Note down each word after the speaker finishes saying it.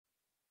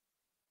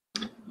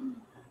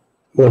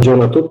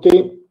Buongiorno a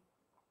tutti,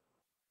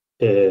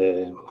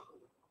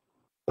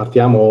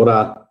 partiamo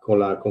ora con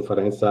la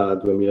conferenza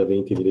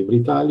 2020 di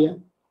LibreItalia.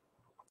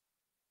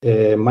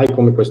 Mai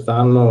come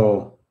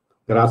quest'anno,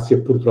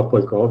 grazie purtroppo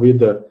al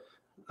Covid,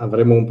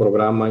 avremo un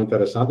programma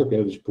interessante,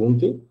 pieno di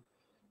spunti.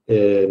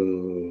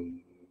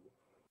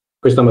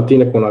 Questa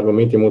mattina con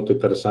argomenti molto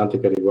interessanti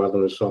che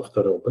riguardano il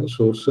software open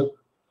source,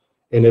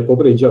 e nel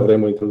pomeriggio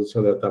avremo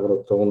l'introduzione della tavola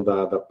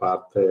rotonda da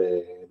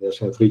parte della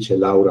senatrice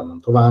Laura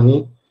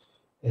Mantovani,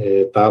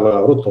 tavola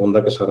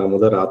rotonda che sarà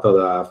moderata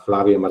da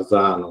Flavia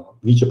Marzano,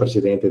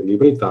 vicepresidente di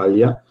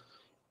LibreItalia,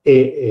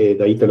 e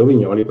da Italo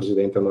Vignoli,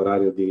 presidente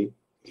onorario di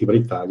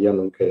LibreItalia,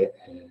 nonché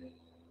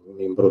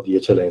membro di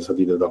eccellenza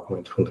di The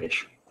Document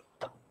Foundation.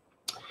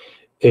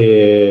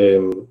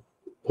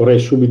 Vorrei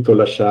subito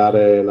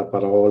lasciare la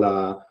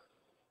parola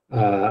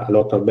a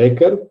Lothar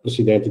Becker,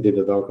 presidente di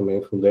The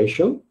Document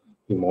Foundation,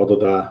 in modo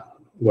da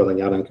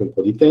guadagnare anche un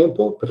po' di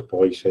tempo, per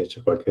poi, se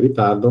c'è qualche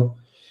ritardo.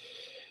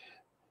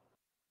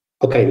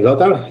 Okay,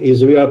 Lothar,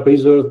 it's a real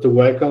pleasure to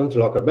welcome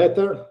Lothar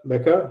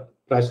Becker,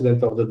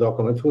 President of the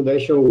Document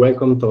Foundation.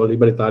 Welcome to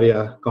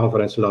LibreItalia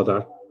Conference,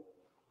 Lothar.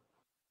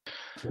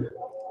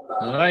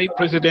 Hi,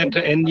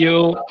 Presidente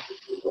Enio,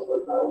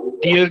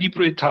 dear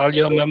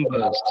LibreItalia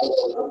members.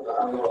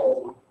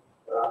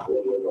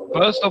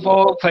 First of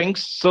all,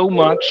 thanks so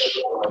much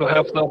to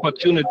have the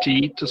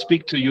opportunity to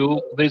speak to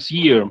you this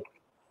year,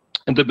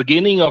 in the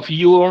beginning of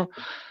your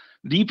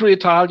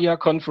LibreItalia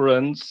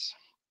Conference,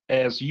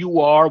 as you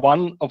are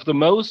one of the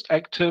most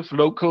active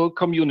local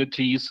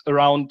communities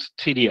around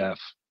TDF.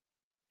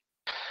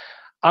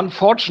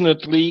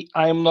 Unfortunately,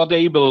 I am not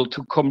able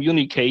to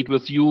communicate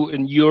with you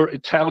in your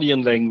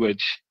Italian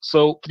language,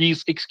 so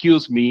please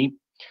excuse me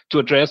to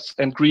address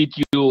and greet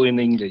you in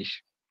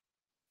English.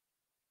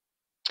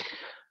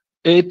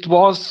 It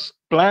was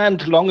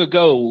planned long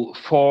ago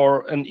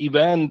for an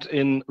event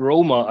in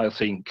Roma, I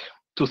think,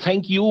 to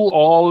thank you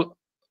all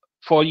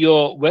for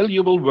your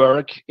valuable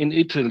work in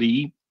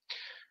Italy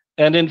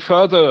and in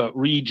further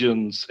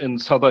regions in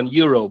Southern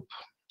Europe,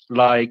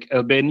 like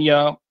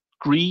Albania,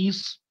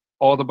 Greece,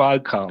 or the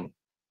Balkan.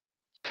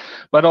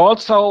 But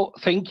also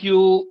thank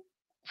you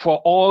for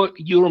all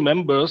your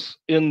members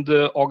in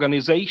the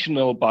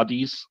organizational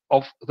bodies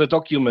of the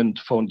Document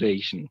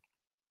Foundation,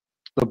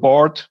 the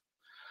board,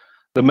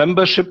 the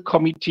membership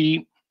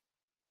committee,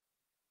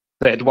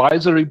 the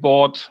advisory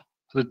board,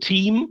 the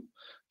team,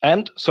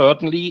 and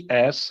certainly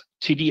as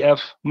TDF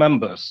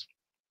members.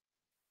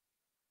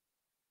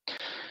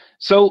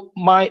 So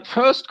my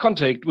first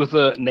contact with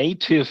the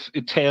native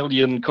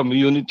Italian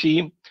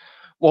community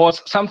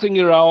was something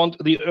around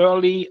the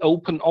early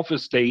open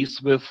office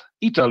days with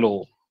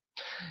Italo,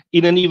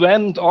 in an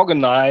event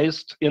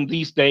organized in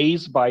these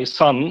days by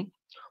Sun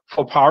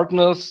for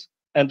partners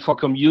and for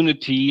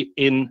community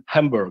in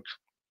Hamburg.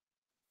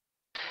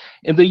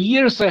 In the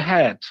years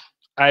ahead,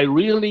 I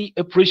really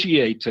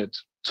appreciated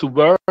to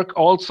work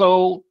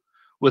also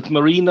with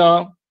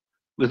Marina,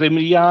 with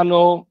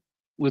Emiliano,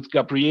 with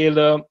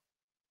Gabriele,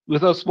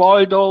 with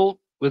Osvaldo,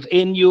 with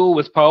Enio,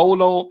 with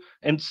Paolo,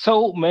 and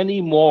so many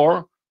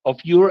more of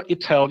your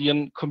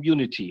Italian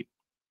community.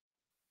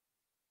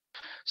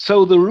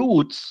 So the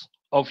roots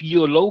of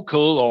your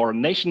local or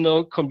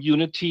national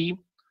community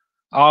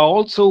are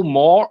also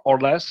more or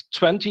less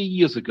 20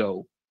 years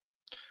ago.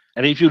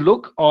 And if you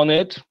look on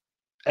it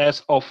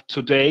as of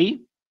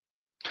today,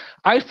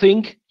 I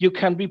think you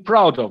can be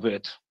proud of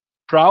it.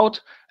 Proud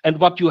and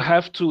what you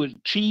have to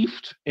achieve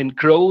in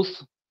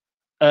growth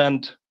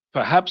and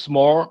perhaps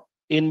more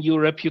in your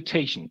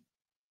reputation.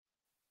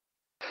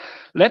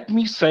 Let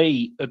me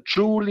say a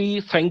truly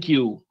thank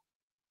you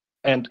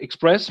and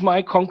express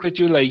my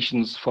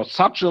congratulations for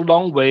such a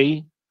long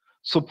way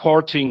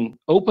supporting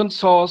open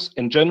source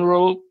in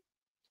general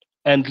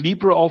and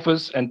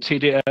LibreOffice and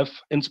TDF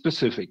in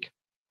specific.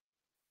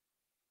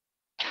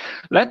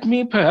 Let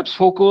me perhaps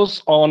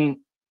focus on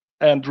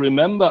and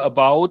remember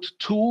about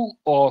 2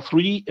 or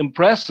 3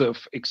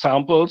 impressive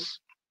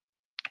examples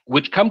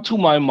which come to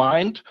my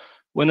mind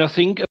when I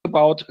think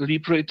about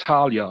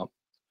LibreItalia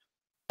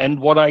and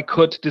what I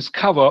could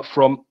discover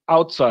from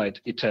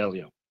outside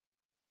Italia.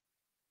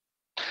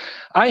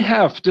 I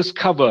have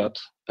discovered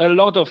a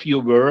lot of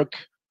your work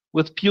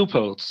with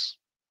pupils,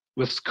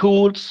 with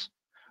schools,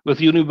 with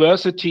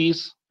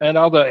universities and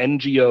other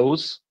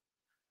NGOs,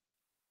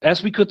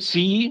 as we could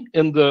see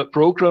in the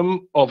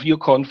program of your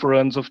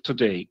conference of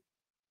today.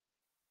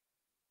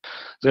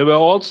 There were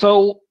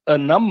also a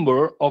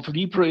number of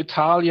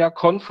LibreItalia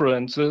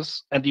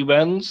conferences and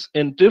events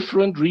in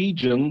different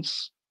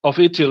regions of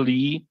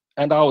Italy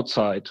and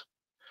outside,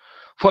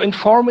 for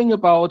informing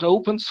about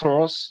open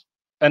source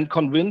and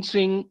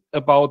convincing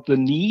about the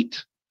need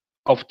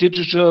of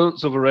digital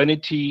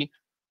sovereignty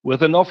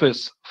with an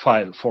Office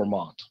file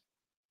format.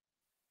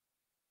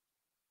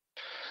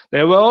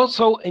 There were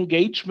also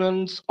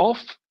engagements of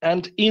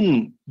and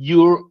in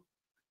your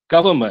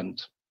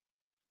government,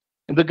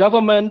 in the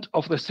government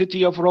of the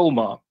city of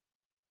Roma,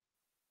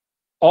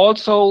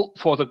 also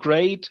for the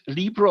great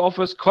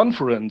LibreOffice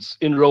conference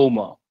in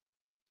Roma,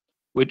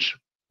 which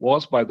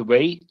was, by the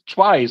way,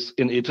 twice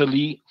in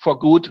Italy for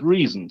good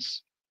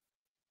reasons.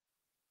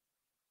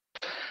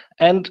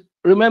 And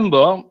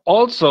remember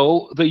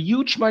also the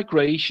huge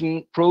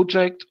migration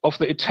project of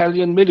the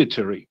Italian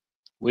military,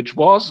 which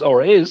was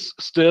or is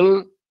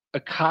still a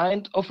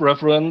kind of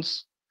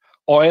reference,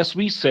 or as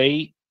we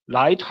say,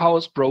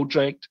 lighthouse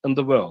project in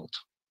the world.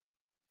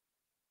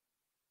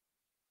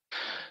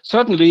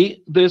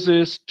 Certainly, this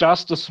is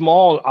just a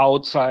small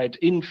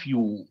outside-in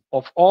view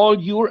of all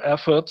your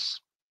efforts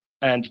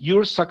and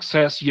your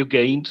success you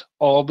gained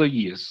all the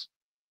years.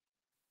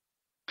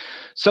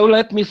 So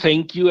let me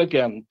thank you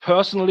again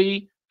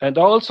personally and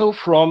also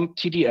from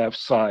TDF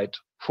side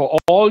for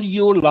all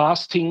your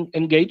lasting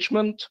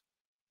engagement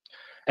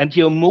and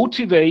your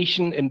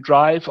motivation in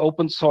drive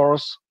open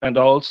source and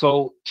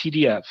also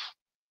TDF.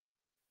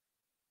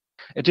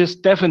 It is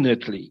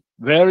definitely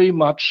very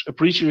much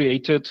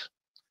appreciated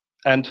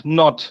and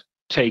not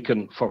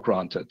taken for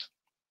granted.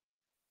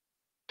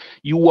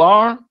 You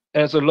are,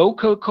 as a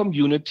local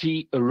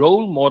community, a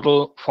role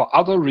model for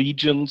other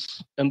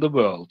regions in the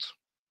world.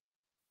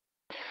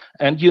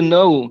 And you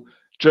know,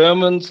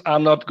 Germans are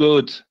not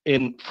good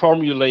in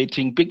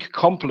formulating big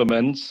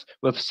compliments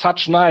with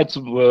such nice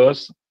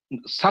words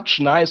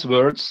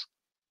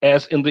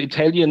as in the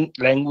Italian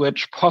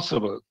language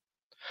possible.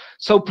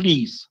 So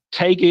please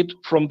take it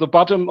from the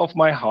bottom of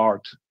my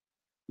heart.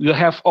 You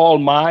have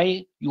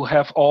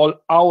all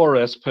our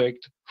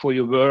respect for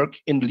your work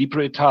in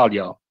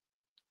LibreItalia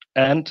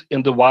and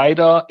in the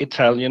wider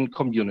Italian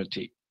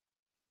community.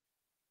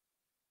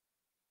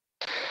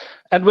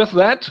 And with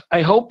that,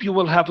 I hope you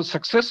will have a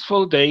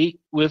successful day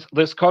with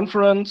this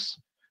conference,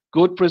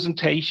 good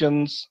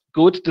presentations,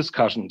 good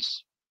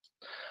discussions.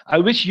 I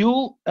wish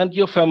you and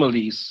your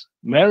families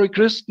Merry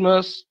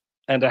Christmas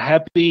and a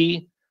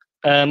happy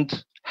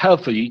and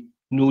healthy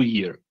New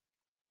Year.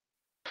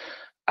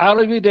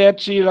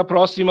 Arrivederci la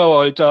prossima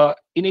volta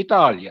in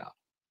Italia.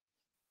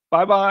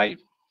 Bye bye.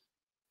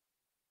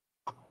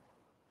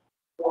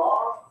 You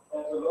are,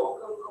 as a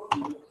local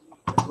community,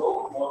 a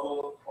role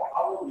model for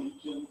our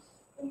regions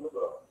in the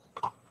world.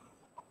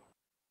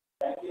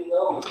 And you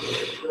know,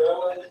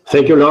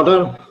 thank you,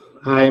 Lothar.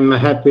 I'm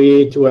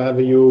happy to have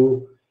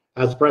you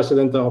as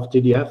president of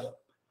TDF,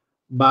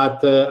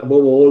 but above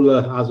all,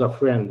 as a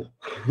friend.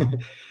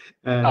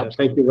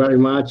 Thank you very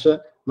much.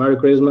 Merry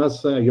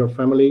Christmas, your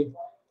family,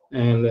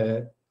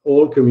 and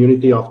all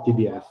community of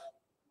TDF.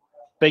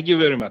 Thank you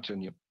very much,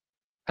 Enio.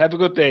 Have a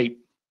good day.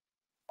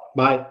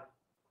 Bye.